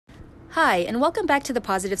Hi, and welcome back to the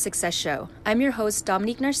Positive Success Show. I'm your host,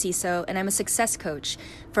 Dominique Narciso, and I'm a success coach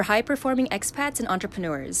for high-performing expats and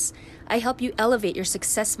entrepreneurs. I help you elevate your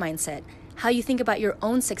success mindset, how you think about your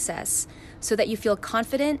own success, so that you feel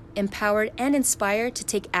confident, empowered, and inspired to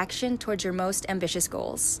take action towards your most ambitious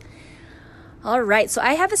goals. All right, so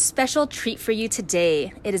I have a special treat for you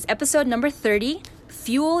today. It is episode number 30,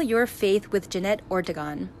 Fuel Your Faith with Jeanette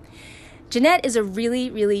Ortegon. Jeanette is a really,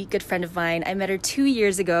 really good friend of mine. I met her 2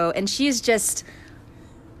 years ago, and she is just,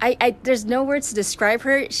 there's no words to describe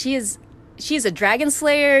her. She's a dragon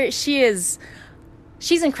slayer. She's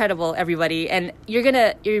incredible, everybody. And you're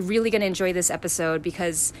really gonna enjoy this episode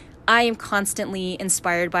because I am constantly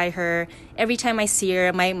inspired by her. Every time I see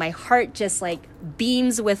her, my heart just like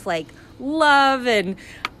beams with like love and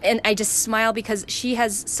I just smile because she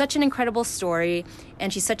has such an incredible story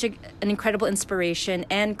and she's such an incredible inspiration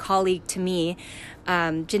and colleague to me.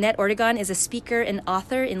 Jeanette Ortegon is a speaker and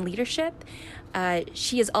author in leadership.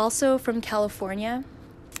 She is also from California,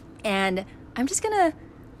 and I'm just gonna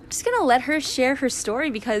let her share her story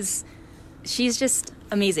because she's just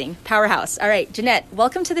amazing, powerhouse. All right, Jeanette,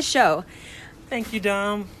 welcome to the show. Thank you,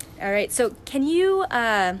 Dom. All right, so can you?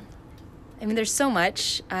 There's so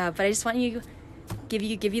much, but I just want you. Give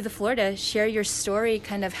you the floor to share your story,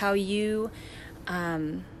 kind of how you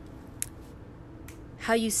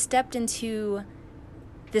stepped into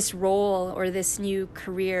this role or this new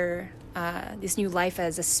career, this new life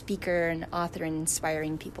as a speaker and author and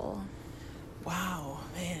inspiring people. Wow,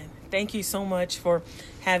 man. Thank you so much for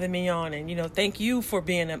having me on. And, thank you for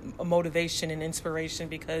being a motivation and inspiration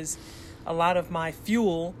because a lot of my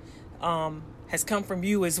fuel has come from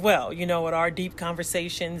you as well, with our deep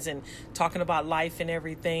conversations and talking about life and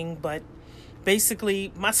everything. But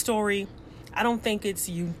basically, my story, I don't think it's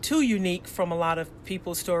too unique from a lot of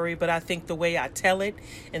people's story, but I think the way I tell it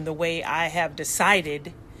and the way I have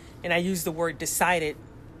decided, and I use the word decided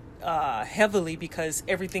heavily because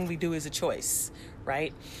everything we do is a choice,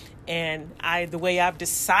 right? And the way I've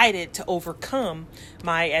decided to overcome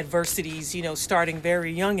my adversities, starting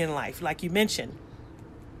very young in life, like you mentioned.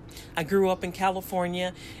 I grew up in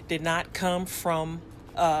California, did not come from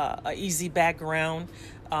an easy background.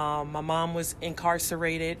 My mom was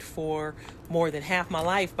incarcerated for more than half my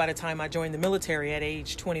life by the time I joined the military at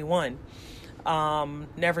age 21.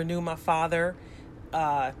 Never knew my father.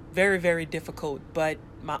 Very, very difficult. But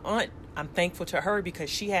my aunt, I'm thankful to her because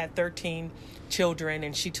she had 13 children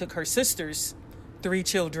and she took her sister's 3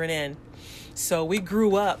 children in. So we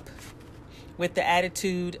grew up with the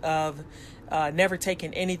attitude of never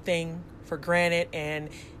taking anything for granted, and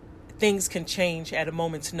things can change at a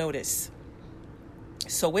moment's notice.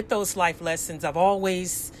 So with those life lessons, I've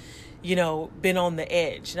always, been on the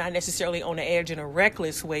edge, not necessarily on the edge in a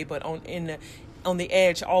reckless way, but on the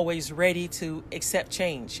edge, always ready to accept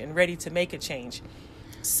change and ready to make a change.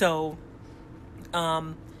 So,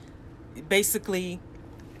 basically,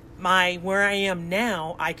 where I am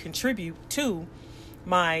now, I contribute to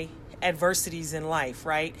my adversities in life,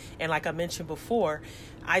 right? And like I mentioned before,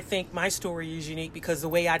 I think my story is unique because the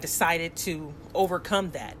way I decided to overcome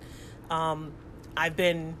that. I've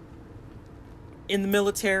been in the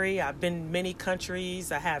military. I've been in many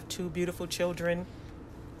countries. I have 2 beautiful children.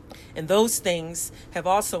 And those things have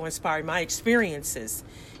also inspired my experiences,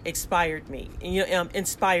 inspired me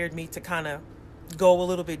to kind of go a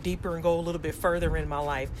little bit deeper and go a little bit further in my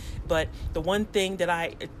life. But the one thing that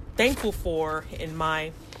I'm thankful for in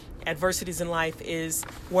my adversities in life is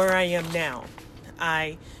where I am now.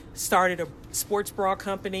 I started a sports bra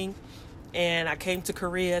company and I came to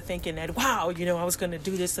Korea thinking that, wow, I was going to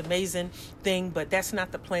do this amazing thing, but that's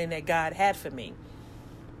not the plan that God had for me.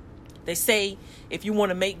 They say, if you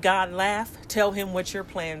want to make God laugh, tell him what your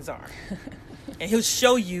plans are and he'll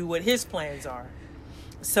show you what his plans are.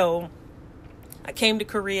 So I came to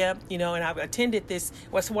Korea, and I attended this.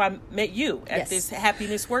 That's why I met you at this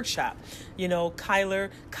happiness workshop. Kyla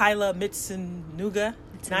Mitsunaga.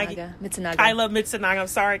 Kyla Mitsunaga. I'm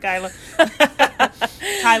sorry, Kyla.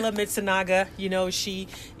 Kyla Mitsunaga. She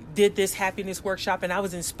did this happiness workshop, and I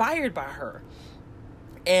was inspired by her.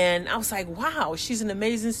 And I was like, wow, she's an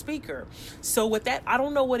amazing speaker. So with that, I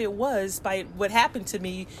don't know what it was by what happened to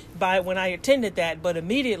me by when I attended that, but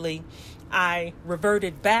immediately I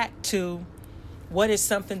reverted back to what is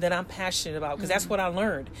something that I'm passionate about? Because that's what I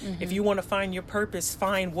learned. Mm-hmm. If you want to find your purpose,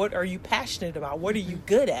 find what are you passionate about? What are you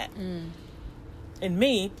good at? And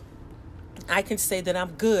me, I can say that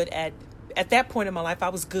I'm good at that point in my life, I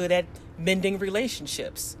was good at mending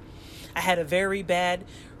relationships. I had a very bad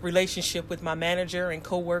relationship with my manager and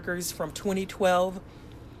coworkers from 2012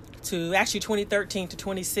 to actually 2013 to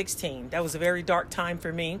 2016. That was a very dark time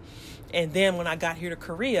for me. And then when I got here to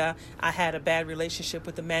Korea, I had a bad relationship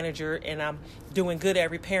with the manager, and I'm doing good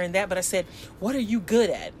at repairing that. But I said, what are you good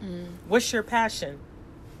at? What's your passion?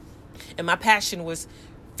 And my passion was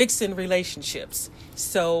fixing relationships.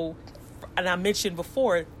 So, and I mentioned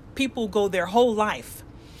before, people go their whole life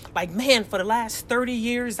like, man, for the last 30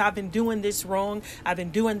 years, I've been doing this wrong. I've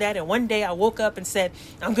been doing that. And one day I woke up and said,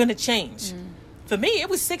 I'm going to change. For me, it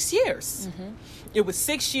was 6 years. It was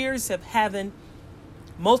 6 years of having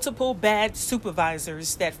multiple bad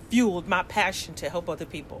supervisors that fueled my passion to help other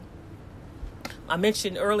people. I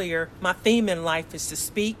mentioned earlier, my theme in life is to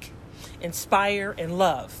speak, inspire, and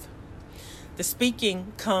love. The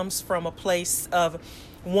speaking comes from a place of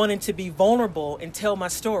wanting to be vulnerable and tell my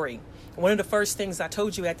story. One of the first things I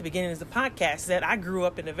told you at the beginning of the podcast is that I grew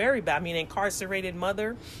up in a very bad, incarcerated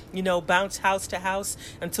mother, bounced house to house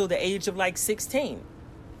until the age of like 16.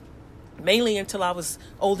 Mainly until I was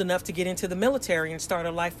old enough to get into the military and start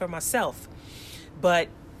a life for myself. But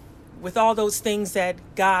with all those things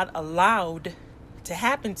that God allowed to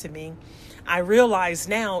happen to me, I realize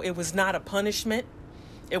now it was not a punishment.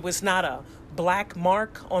 It was not a black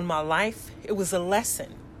mark on my life. It was a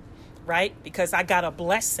lesson, right? Because I got a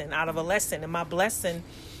blessing out of a lesson. And my blessing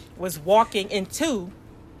was walking into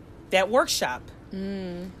that workshop.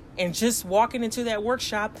 And just walking into that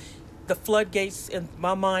workshop, the floodgates in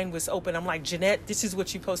my mind was open. I'm like, Jeanette, this is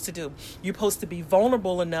what you're supposed to do. You're supposed to be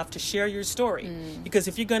vulnerable enough to share your story. Because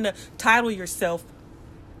if you're going to title yourself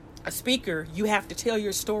a speaker, you have to tell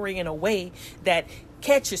your story in a way that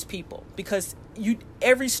catches people. Because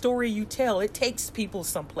every story you tell, it takes people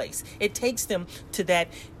someplace. It takes them to that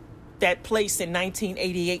place in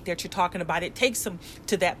 1988 that you're talking about. It takes them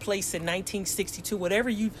to that place in 1962.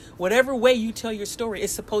 Whatever way you tell your story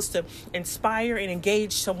is supposed to inspire and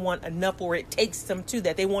engage someone enough where it takes them to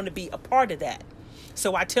that. They want to be a part of that.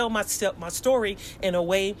 So I tell my story in a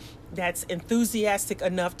way that's enthusiastic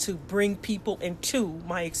enough to bring people into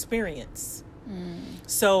my experience.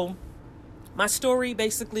 So my story,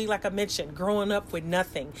 basically, like I mentioned, growing up with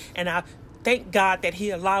nothing. And I thank God that he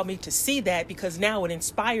allowed me to see that, because now it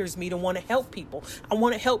inspires me to want to help people. I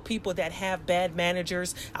want to help people that have bad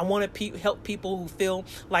managers. I want to help people who feel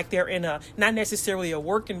like they're in not necessarily a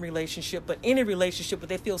working relationship, but in a relationship, but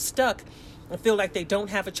they feel stuck and feel like they don't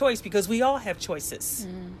have a choice, because we all have choices.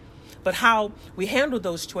 But how we handle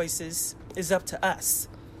those choices is up to us.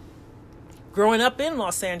 Growing up in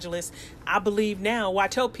Los Angeles, I believe now, I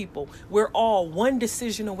tell people, we're all one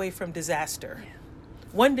decision away from disaster.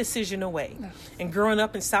 One decision away. And growing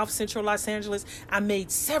up in South Central Los Angeles, I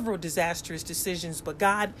made several disastrous decisions, but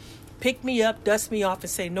God picked me up, dust me off, and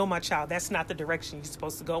say, no, my child, that's not the direction you're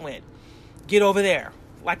supposed to go in. Get over there.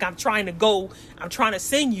 Like I'm trying to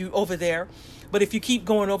send you over there, but if you keep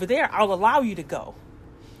going over there, I'll allow you to go.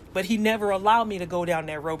 But he never allowed me to go down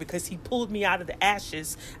that road, because he pulled me out of the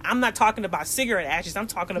ashes. I'm not talking about cigarette ashes. I'm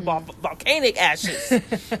talking about volcanic ashes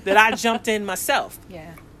that I jumped in myself.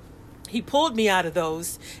 Yeah. He pulled me out of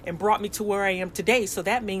those and brought me to where I am today. So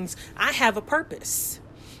that means I have a purpose.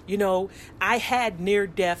 I had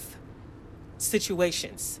near-death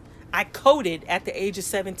situations. I coded at the age of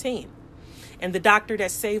 17. And the doctor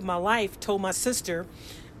that saved my life told my sister,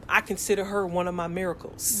 I consider her one of my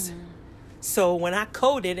miracles. So when I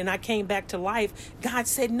coded and I came back to life, God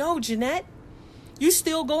said, no, Jeanette, you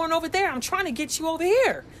still going over there. I'm trying to get you over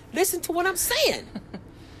here. Listen to what I'm saying.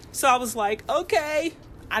 So I was like, okay.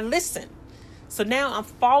 I listen. So now I'm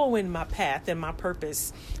following my path and my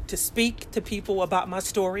purpose to speak to people about my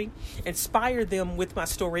story, inspire them with my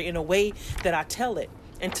story in a way that I tell it,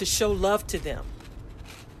 and to show love to them.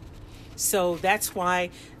 So that's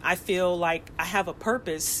why I feel like I have a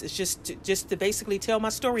purpose. It's just to basically tell my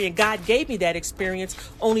story. And God gave me that experience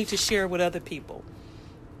only to share with other people.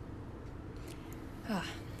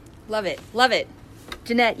 Love it. Love it.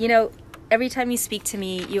 Jeanette, every time you speak to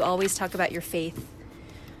me, you always talk about your faith.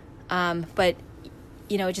 But,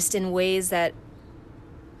 just in ways that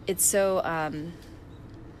it's so,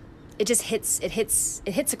 it just hits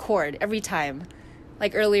a chord every time.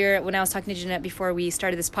 Like earlier when I was talking to Jeanette before we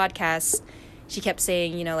started this podcast, she kept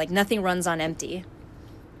saying, nothing runs on empty.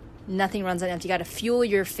 Nothing runs on empty. You got to fuel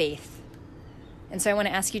your faith. And so I want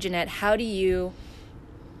to ask you, Jeanette, how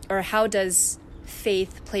does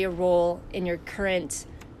faith play a role in your current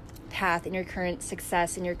path, in your current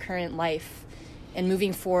success, in your current life, and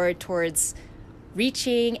moving forward towards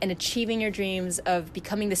reaching and achieving your dreams of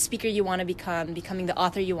becoming the speaker you want to become, becoming the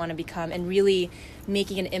author you want to become, and really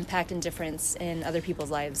making an impact and difference in other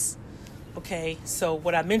people's lives? Okay, so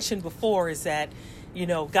what I mentioned before is that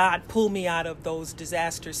God pulled me out of those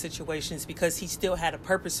disaster situations because he still had a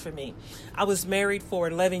purpose for me. I was married for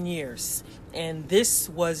 11 years, and this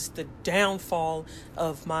was the downfall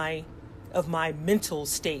of my mental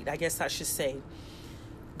state, I guess I should say.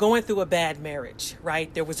 Going through a bad marriage,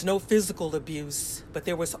 right? There was no physical abuse, but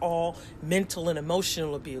there was all mental and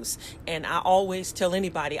emotional abuse. And I always tell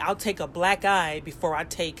anybody, I'll take a black eye before I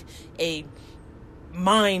take a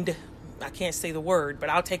mind, I can't say the word, but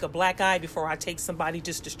I'll take a black eye before I take somebody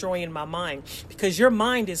just destroying my mind, because your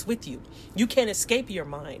mind is with you. You can't escape your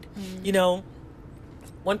mind.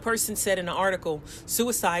 One person said in an article,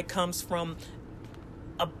 suicide comes from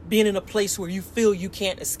being in a place where you feel you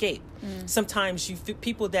can't escape. Sometimes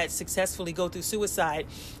people that successfully go through suicide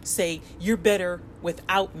say, you're better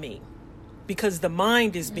without me, because the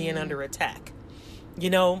mind is being under attack.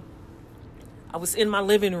 I was in my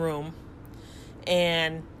living room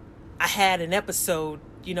and I had an episode,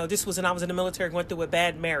 this was when I was in the military going through a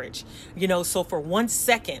bad marriage, so for 1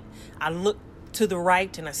 second, I looked to the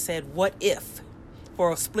right and I said, what if?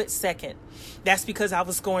 For a split second. That's because I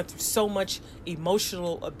was going through so much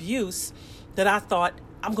emotional abuse that I thought,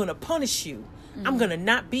 I'm going to punish you. I'm going to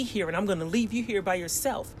not be here and I'm going to leave you here by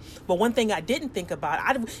yourself. But one thing I didn't think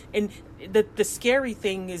about, and the scary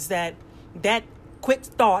thing is that quick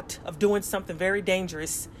thought of doing something very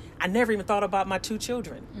dangerous, I never even thought about my 2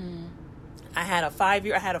 children. I had a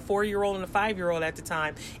 4-year-old and a 5-year-old at the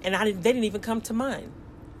time, and they didn't even come to mind.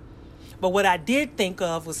 But what I did think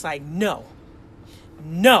of was like, no,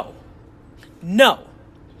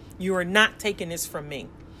 you are not taking this from me.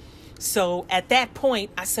 So at that point,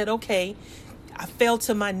 I said, okay, I fell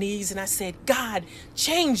to my knees and I said, God,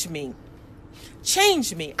 change me.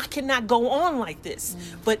 Change me. I cannot go on like this.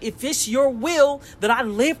 But if it's your will that I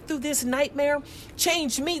live through this nightmare,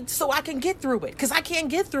 change me so I can get through it. Because I can't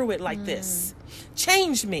get through it like this.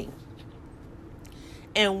 Change me.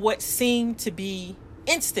 And what seemed to be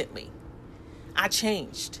instantly, I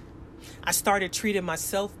changed. I started treating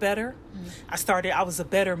myself better. I was a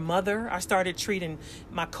better mother. I started treating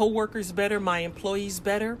my coworkers better, my employees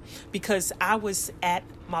better, because I was at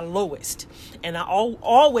my lowest. And I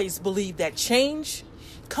always believe that change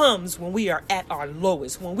comes when we are at our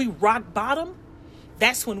lowest. When we rock bottom,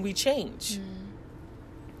 that's when we change.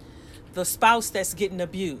 The spouse that's getting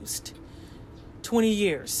abused, 20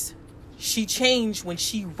 years, she changed when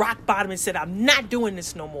she rock bottom and said, I'm not doing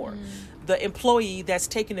this no more. The employee that's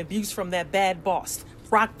taking abuse from that bad boss,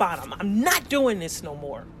 rock bottom, I'm not doing this no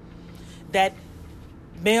more. That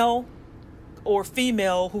male or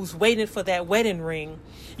female who's waiting for that wedding ring,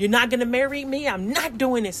 you're not going to marry me, I'm not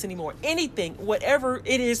doing this anymore. Anything, whatever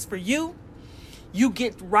it is for you, you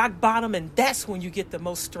get rock bottom, and that's when you get the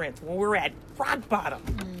most strength, when we're at rock bottom.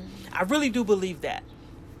 I really do believe that.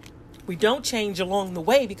 We don't change along the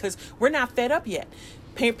way because we're not fed up yet.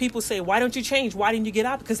 People say, why don't you change? Why didn't you get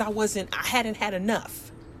out? Because I hadn't had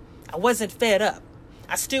enough. I wasn't fed up.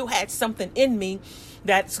 I still had something in me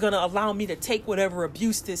that's going to allow me to take whatever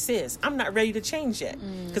abuse this is. I'm not ready to change yet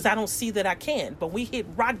because I don't see that I can. But we hit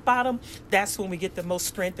rock bottom. That's when we get the most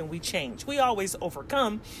strength and we change. We always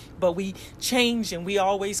overcome, but we change and we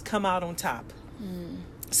always come out on top.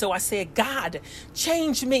 So I said, God,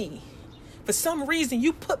 change me. For some reason,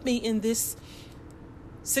 you put me in this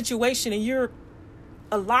situation and you're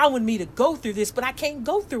allowing me to go through this, but I can't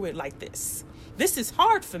go through it like this. This is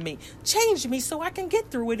hard for me. Change me so I can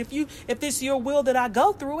get through it. If it's your will that I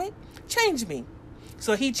go through it, change me.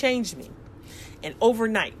 So he changed me. And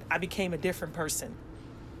overnight, I became a different person.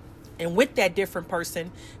 And with that different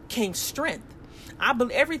person came strength. I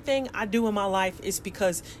believe everything I do in my life is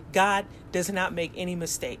because God does not make any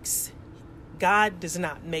mistakes. God does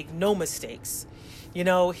not make no mistakes.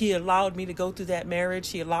 He allowed me to go through that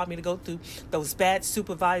marriage. He allowed me to go through those bad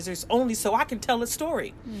supervisors only so I can tell a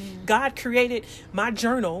story. God created my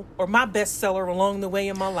journal or my bestseller along the way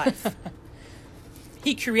in my life.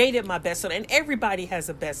 He created my bestseller, and everybody has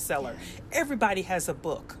a bestseller. Everybody has a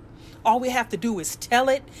book. All we have to do is tell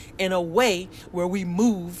it in a way where we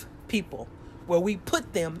move people, where we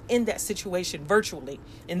put them in that situation virtually,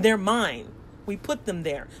 in their mind. We put them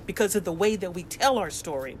there because of the way that we tell our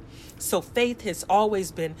story. So faith has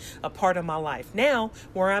always been a part of my life. Now,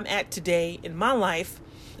 where I'm at today in my life,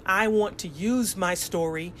 I want to use my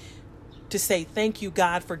story to say, thank you,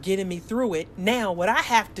 God, for getting me through it. Now, what I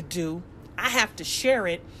have to do, I have to share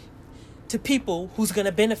it to people who's going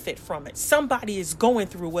to benefit from it. Somebody is going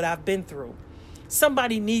through what I've been through.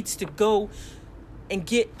 Somebody needs to go and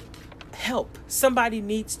get help. Somebody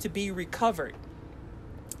needs to be recovered.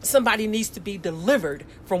 Somebody needs to be delivered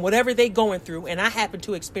from whatever they're going through. And I happened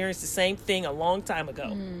to experience the same thing a long time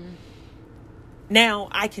ago. Now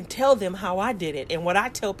I can tell them how I did it. And what I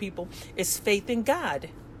tell people is faith in God.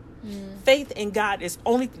 Faith in God is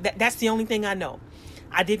that's the only thing I know.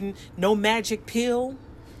 I didn't, no magic pill,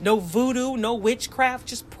 no voodoo, no witchcraft,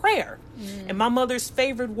 just prayer. And my mother's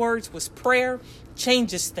favorite words was prayer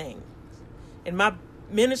changes things. And my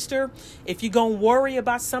minister, if you're going to worry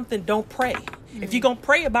about something, don't pray. If you're going to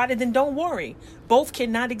pray about it, then don't worry. Both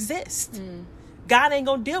cannot exist. God ain't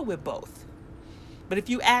going to deal with both. But if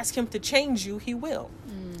you ask him to change you, he will.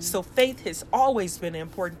 So faith has always been an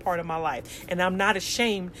important part of my life. And I'm not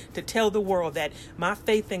ashamed to tell the world that my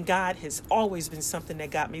faith in God has always been something that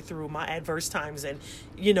got me through my adverse times. And,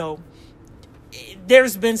 you know,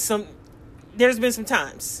 there's been some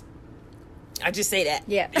times. I just say that.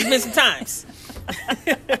 Yeah. There's been some times.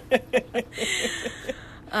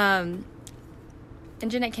 And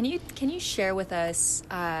Jeanette, can you share with us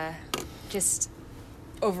just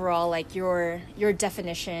overall, like your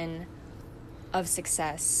definition of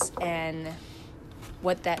success and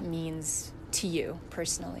what that means to you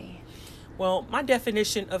personally? Well, my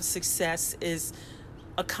definition of success is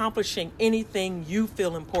accomplishing anything you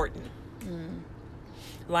feel important.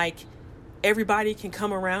 Like, everybody can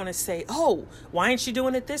come around and say, "Oh, why aren't you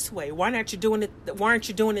doing it this way? Why aren't you doing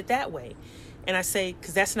it that way?" And I say,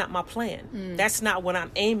 because that's not my plan. That's not what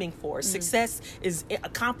I'm aiming for. Success is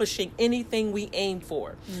accomplishing anything we aim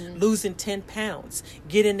for. Losing 10 pounds,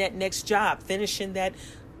 getting that next job, finishing that,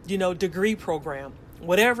 degree program.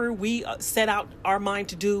 Whatever we set out our mind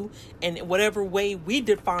to do, and whatever way we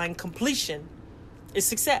define completion is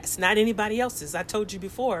success, not anybody else's. I told you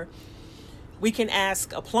before, we can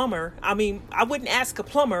ask a plumber. I wouldn't ask a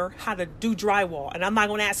plumber how to do drywall, and I'm not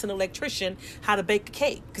going to ask an electrician how to bake a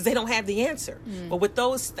cake because they don't have the answer. But with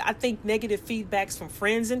those, I think, negative feedbacks from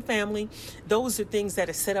friends and family, those are things that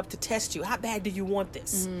are set up to test you. How bad do you want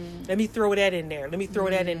this? Let me throw that in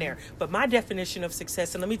there. But my definition of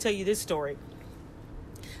success, and let me tell you this story.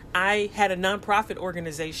 I had a nonprofit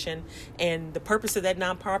organization, and the purpose of that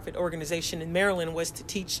nonprofit organization in Maryland was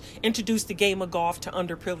to introduce the game of golf to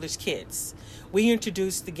underprivileged kids. We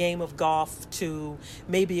introduced the game of golf to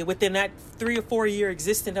maybe within that 3 or 4 year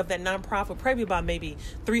existence of that nonprofit, probably about maybe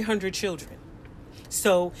 300 children.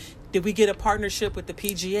 So did we get a partnership with the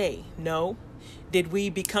PGA? No. Did we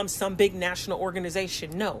become some big national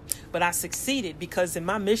organization? No. But I succeeded because in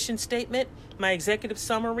my mission statement, my executive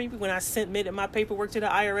summary, when I submitted my paperwork to the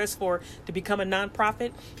IRS to become a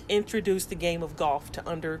nonprofit, introduced the game of golf to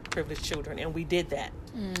underprivileged children. And we did that.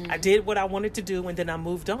 I did what I wanted to do, and then I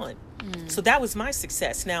moved on. So that was my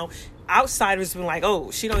success. Now, outsiders were like,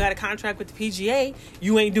 "Oh, she don't got a contract with the PGA.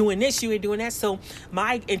 You ain't doing this, you ain't doing that." So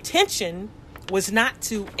my intention was not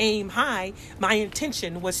to aim high. My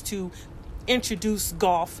intention was to introduce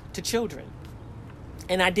golf to children.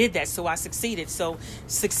 And I did that, so I succeeded. So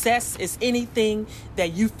success is anything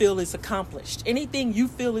that you feel is accomplished. Anything you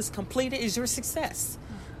feel is completed is your success.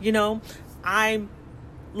 I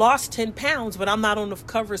lost 10 pounds, but I'm not on the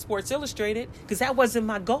cover of Sports Illustrated because that wasn't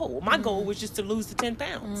my goal. My goal was just to lose the 10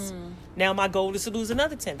 pounds. Now my goal is to lose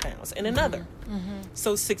another 10 pounds and another.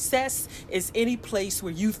 So success is any place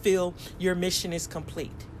where you feel your mission is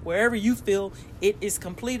complete. Wherever you feel it is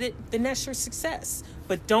completed, then that's your success.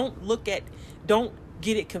 But don't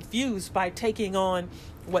get it confused by taking on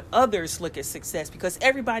what others look at success, because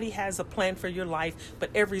everybody has a plan for your life, but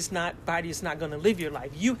everybody is not going to live your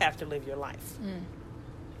life. You have to live your life.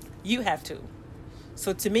 You have to.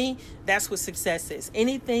 So to me, that's what success is.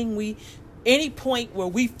 Any point where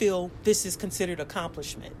we feel this is considered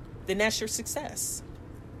accomplishment, then that's your success.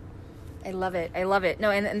 I love it. No,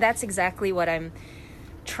 and that's exactly what I'm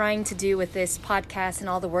trying to do with this podcast and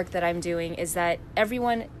all the work that I'm doing, is that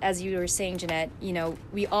everyone, as you were saying, Jeanette,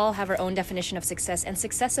 we all have our own definition of success, and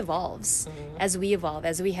success evolves as we evolve,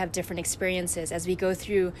 as we have different experiences, as we go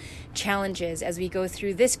through challenges, as we go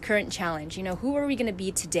through this current challenge. Who are we going to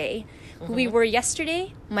be today? Who we were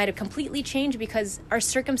yesterday might have completely changed because our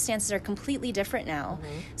circumstances are completely different now.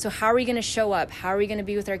 So how are we going to show up? How are we going to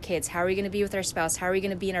be with our kids? How are we going to be with our spouse? How are we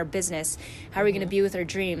going to be in our business? How are we going to be with our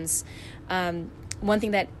dreams? One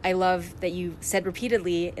thing that I love that you said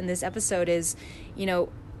repeatedly in this episode is,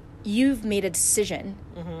 you've made a decision.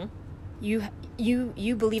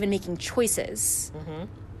 You believe in making choices.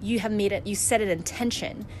 You set an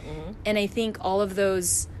intention. And I think all of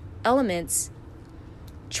those elements,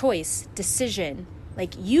 choice, decision,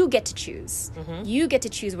 like you get to choose. You get to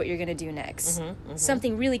choose what you're going to do next.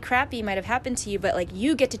 Something really crappy might have happened to you, but like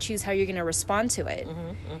you get to choose how you're going to respond to it.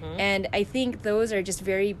 And I think those are just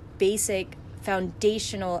very basic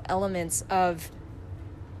foundational elements of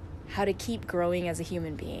how to keep growing as a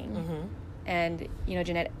human being. And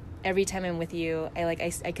Jeanette, every time I'm with you,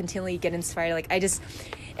 I continually get inspired. Like,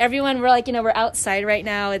 everyone, we're like, we're outside right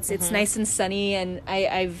now. It's nice and sunny, and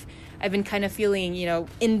I've been kind of feeling,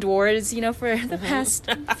 indoors, for the past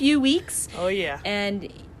few weeks. Oh, yeah.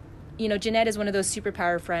 And, Jeanette is one of those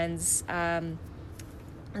superpower friends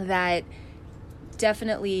that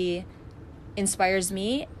definitely inspires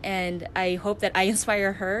me, and I hope that I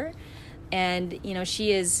inspire her. And,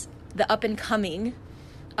 she is the up and coming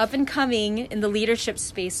in the leadership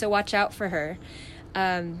space, so watch out for her.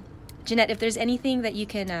 Jeanette, if there's anything that you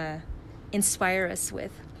can inspire us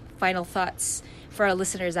with, final thoughts for our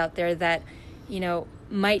listeners out there that,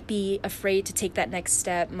 might be afraid to take that next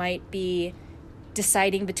step, might be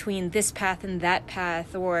deciding between this path and that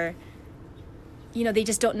path, or, they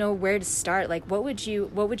just don't know where to start. Like, what would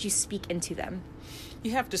you speak into them?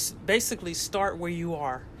 You have to basically start where you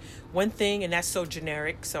are. One thing, and that's so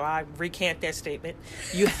generic, so I recant that statement.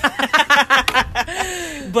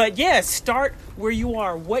 But yes, start where you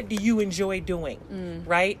are. What do you enjoy doing?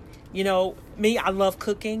 Right? Me, I love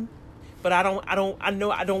cooking, but I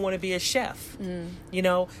don't want to be a chef.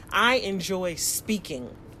 I enjoy speaking.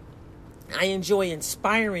 I enjoy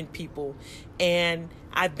inspiring people, and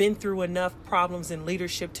I've been through enough problems in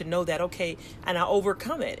leadership to know that, okay, and I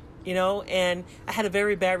overcome it. And I had a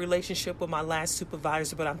very bad relationship with my last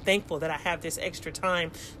supervisor, but I'm thankful that I have this extra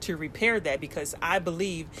time to repair that, because I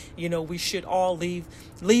believe, we should all leave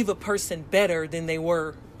a person better than they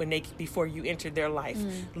were before you entered their life.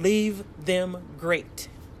 Leave them great.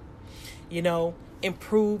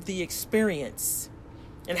 Improve the experience.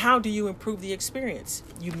 And how do you improve the experience?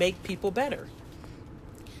 You make people better.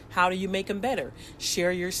 How do you make them better?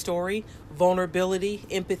 Share your story, vulnerability,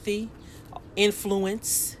 empathy,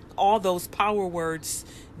 influence, all those power words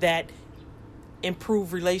that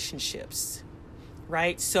improve relationships,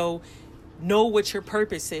 right? So know what your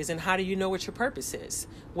purpose is. And how do you know what your purpose is?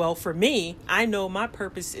 Well, for me, I know my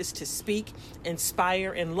purpose is to speak,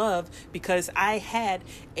 inspire, and love, because I had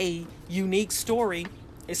a unique story.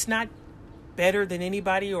 It's not better than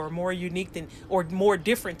anybody, or more unique than, or more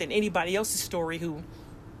different than anybody else's story who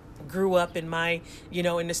grew up in my,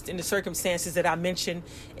 in the circumstances that I mentioned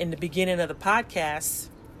in the beginning of the podcast.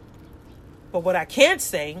 But what I can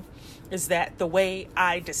say is that the way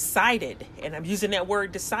I decided, and I'm using that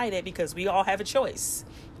word decided because we all have a choice.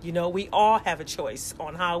 We all have a choice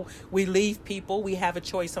on how we leave people. We have a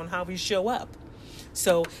choice on how we show up.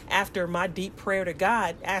 So after my deep prayer to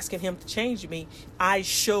God, asking him to change me, I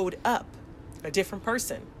showed up a different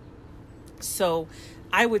person. So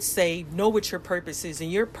I would say, know what your purpose is.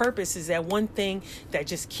 And your purpose is that one thing that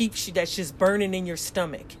just keeps you, that's just burning in your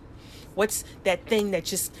stomach. What's that thing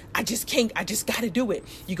that I just got to do it.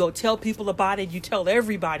 You go tell people about it. You tell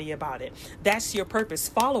everybody about it. That's your purpose.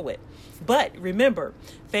 Follow it. But remember,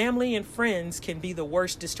 family and friends can be the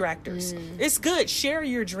worst distractors. It's good. Share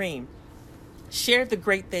your dream. Share the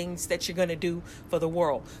great things that you're going to do for the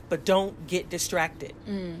world. But don't get distracted.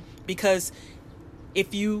 Because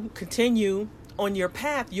if you continue on your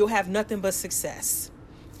path, you'll have nothing but success.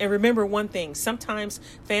 And remember one thing, sometimes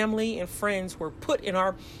family and friends were put in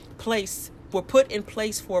place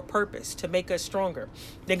for a purpose to make us stronger.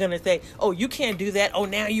 They're going to say, oh, you can't do that. Oh,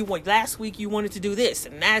 last week you wanted to do this,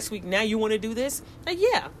 and last week now you want to do this.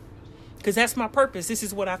 Yeah, because that's my purpose. This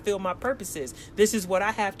is what I feel my purpose is. This is what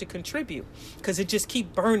I have to contribute, because it just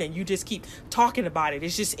keep burning. You just keep talking about it.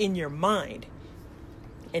 It's just in your mind.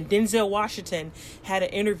 And Denzel Washington had an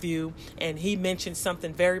interview, and he mentioned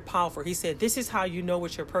something very powerful. He said, this is how you know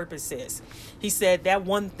what your purpose is. He said, that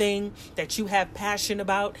one thing that you have passion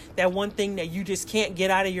about, that one thing that you just can't get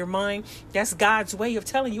out of your mind, that's God's way of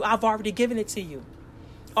telling you, I've already given it to you.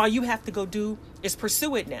 All you have to go do is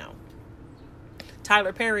pursue it now.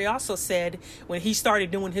 Tyler Perry also said when he started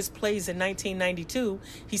doing his plays in 1992,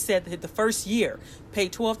 he said that the first year,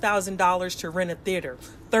 paid $12,000 to rent a theater.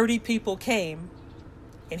 30 people came,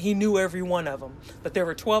 and he knew every one of them. But there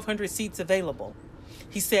were 1,200 seats available.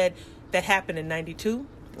 He said that happened in 92,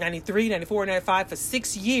 93, 94, 95 for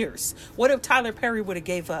 6 years. What if Tyler Perry would have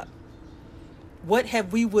gave up? What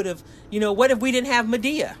if we didn't have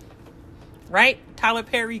Medea? Right? Tyler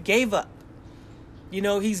Perry gave up.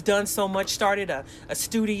 He's done so much, started a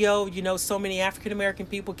studio. So many African-American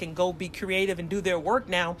people can go be creative and do their work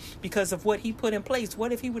now because of what he put in place.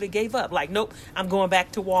 What if he would have gave up? Like, nope, I'm going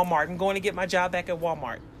back to Walmart. I'm going to get my job back at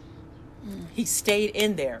Walmart. He stayed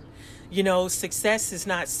in there. Success is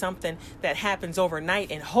not something that happens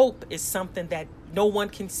overnight, and hope is something that no one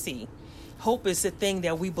can see. Hope is the thing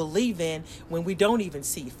that we believe in when we don't even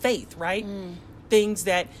see. Faith, right? Things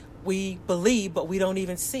that we believe, but we don't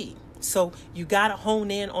even see. So you got to hone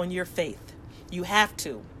in on your faith. You have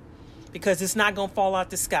to. because it's not going to fall out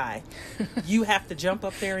the sky. You have to jump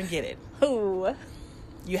up there and get it. Oh.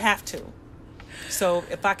 You have to. So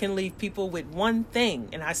if I can leave people with one thing,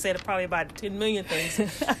 and I said probably about 10 million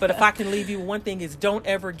things, but if I can leave you with one thing, is don't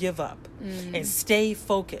ever give up and stay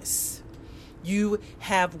focused. You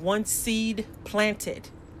have one seed planted.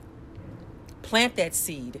 Plant that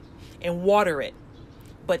seed and water it.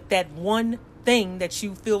 But that one thing that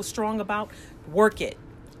you feel strong about, work it.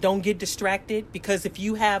 Don't get distracted, because if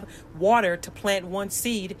you have water to plant one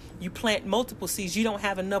seed, you plant multiple seeds. You don't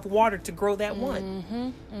have enough water to grow that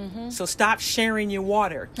one. So stop sharing your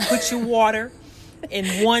water. Put your water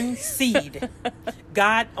in one seed.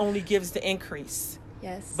 God only gives the increase.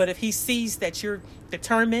 Yes. But if he sees that you're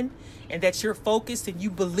determined and that you're focused and you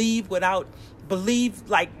believe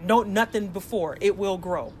like nothing before, it will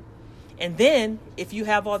grow. And then if you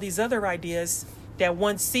have all these other ideas, that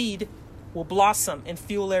one seed will blossom and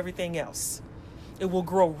fuel everything else. It will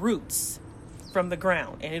grow roots from the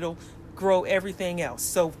ground, and it'll grow everything else.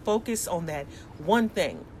 So focus on that one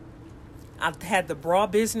thing. I've had the bra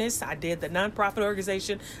business. I did the nonprofit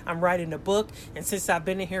organization. I'm writing a book. And since I've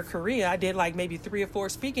been in here, Korea, I did like maybe 3 or 4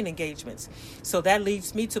 speaking engagements. So that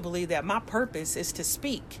leads me to believe that my purpose is to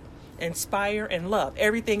speak, inspire, and love.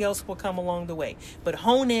 Everything else will come along the way. But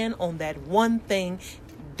hone in on that one thing.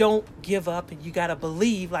 Don't give up, and you got to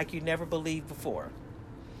believe like you never believed before.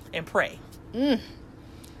 And pray.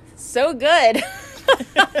 So good.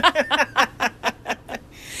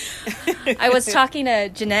 I was talking to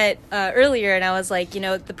Jeanette earlier, and I was like,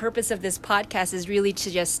 the purpose of this podcast is really to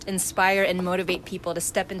just inspire and motivate people to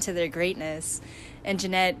step into their greatness. And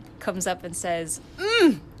Jeanette comes up and says,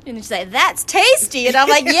 and she's like, that's tasty. And I'm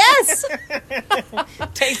like, yes.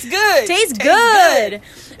 Tastes good. Tastes good.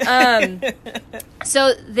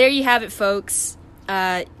 So there you have it, folks.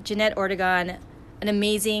 Jeanette Ortegon, an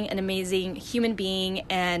amazing human being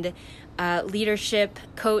and leadership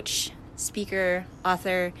coach, speaker,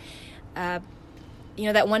 author. That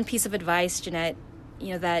one piece of advice, Jeanette,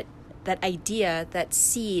 that idea, that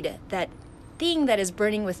seed, that thing that is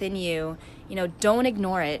burning within you, don't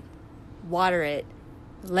ignore it. Water it.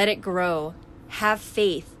 Let it grow. Have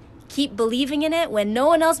faith. Keep believing in it when no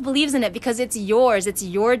one else believes in it, because it's yours. It's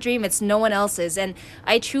your dream. It's no one else's. And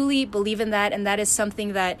I truly believe in that. And that is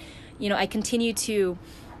something that, I continue to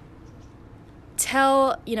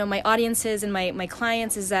tell, my audiences and my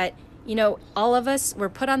clients is that, all of us were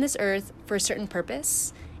put on this earth for a certain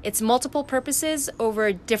purpose. It's multiple purposes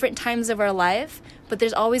over different times of our life, but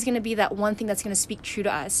there's always going to be that one thing that's going to speak true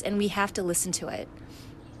to us, and we have to listen to it.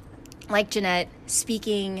 Like Jeanette,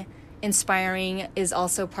 speaking, inspiring is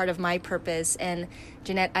also part of my purpose. And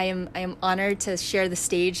Jeanette, I am honored to share the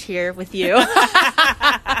stage here with you.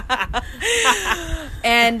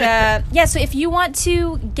 And so if you want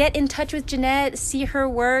to get in touch with Jeanette, see her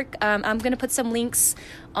work, I'm going to put some links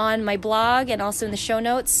on my blog and also in the show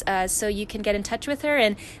notes, so you can get in touch with her.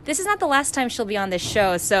 And this is not the last time she'll be on this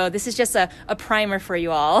show, so this is just a primer for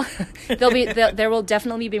you all. There will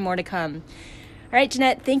definitely be more to come. All right,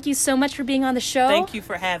 Jeanette, thank you so much for being on the show. Thank you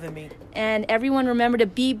for having me. And everyone, remember to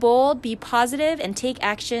be bold, be positive, and take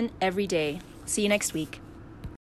action every day. See you next week.